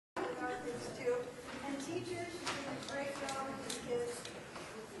teacher. She's doing a great job with the kids.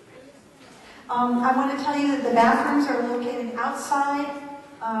 I want to tell you that the bathrooms are located outside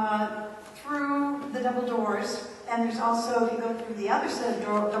through the double doors. And there's also, if you go through the other set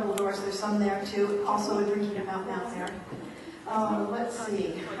of double doors, there's some there too. Also a drinking fountain out there. Let's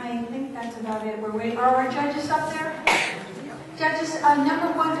see. I think that's about it. Are our judges up there? Judges,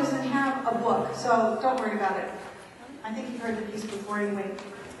 number 1 doesn't have a book, so don't worry about it. I think you've heard the piece before anyway.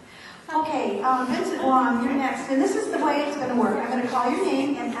 Okay, Vincent Wong, you're next. And this is the way it's going to work. I'm going to call your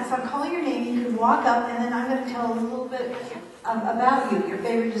name, and as I'm calling your name, you can walk up, and then I'm going to tell a little bit about you, your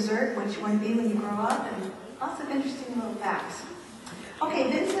favorite dessert, what you want to be when you grow up, and lots of interesting little facts. Okay,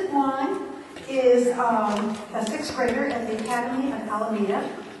 Vincent Wong is a 6th grader at the Academy of Alameda.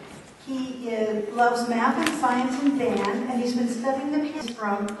 He loves math and science and band, and he's been studying the piano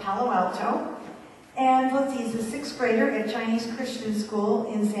from Palo Alto. And let's see, he's a 6th grader at Chinese Christian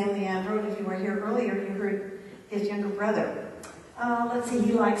School in San Leandro. If you were here earlier, you heard his younger brother. Let's see,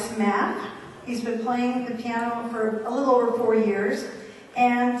 he likes math. He's been playing the piano for a little over 4 years,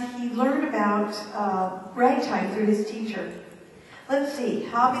 and he learned about ragtime through his teacher. Let's see,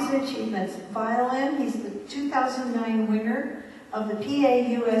 hobbies and achievements. Violin, he's the 2009 winner of the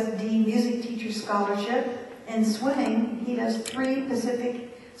PAUSD Music Teacher Scholarship. And swimming, he does 3 Pacific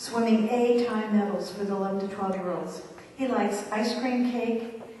Swimming A time medals for the 11 to 12-year-olds. He likes ice cream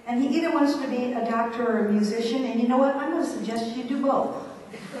cake, and he either wants to be a doctor or a musician, and you know what? I'm going to suggest you do both.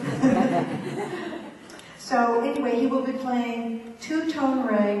 So anyway, he will be playing Two-Tone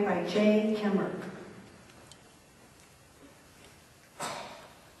Ray by Jay Kimmer.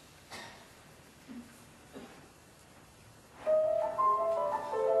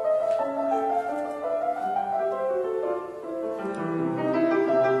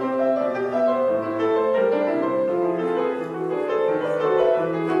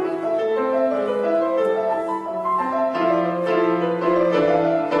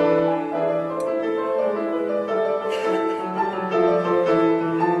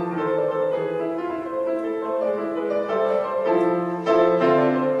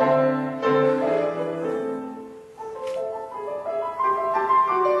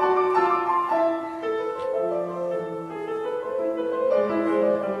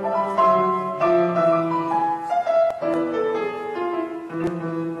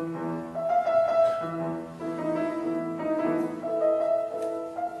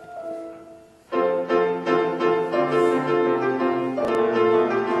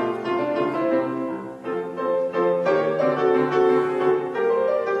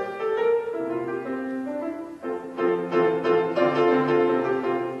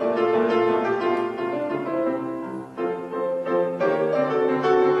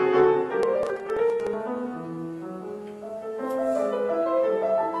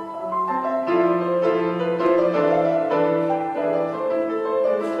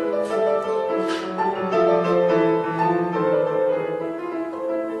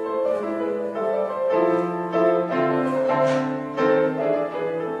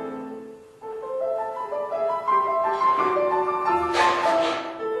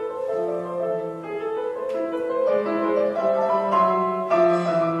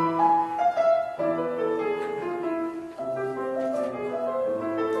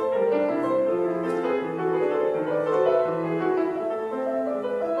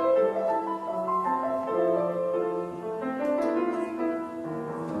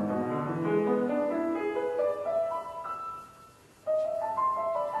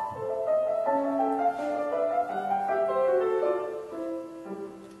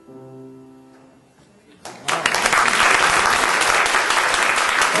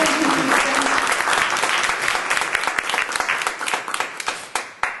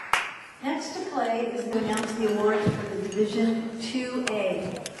 Division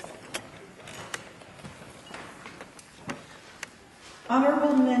 2A.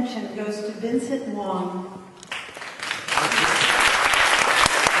 Honorable mention goes to Vincent Wong.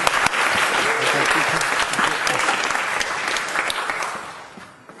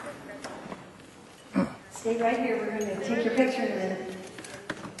 Stay right here. We're going to take your picture in a minute.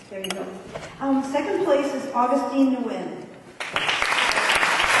 There you go. Second place is Augustine Nguyen.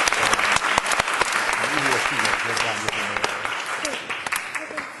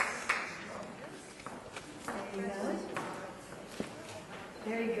 There you go.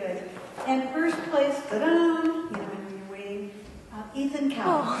 Very good. And first place, ta-da! You know, when you're waiting, Ethan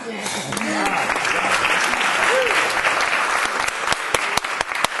Cowell.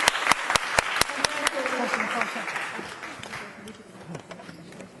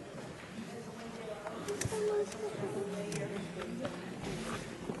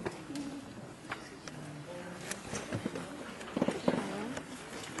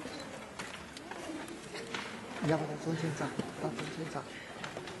 要不到中间站，到中间站。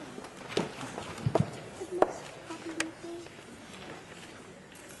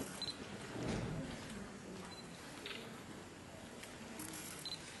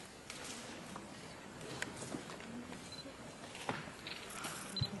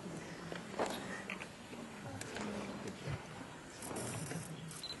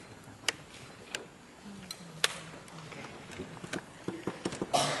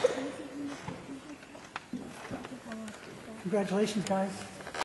Congratulations, guys.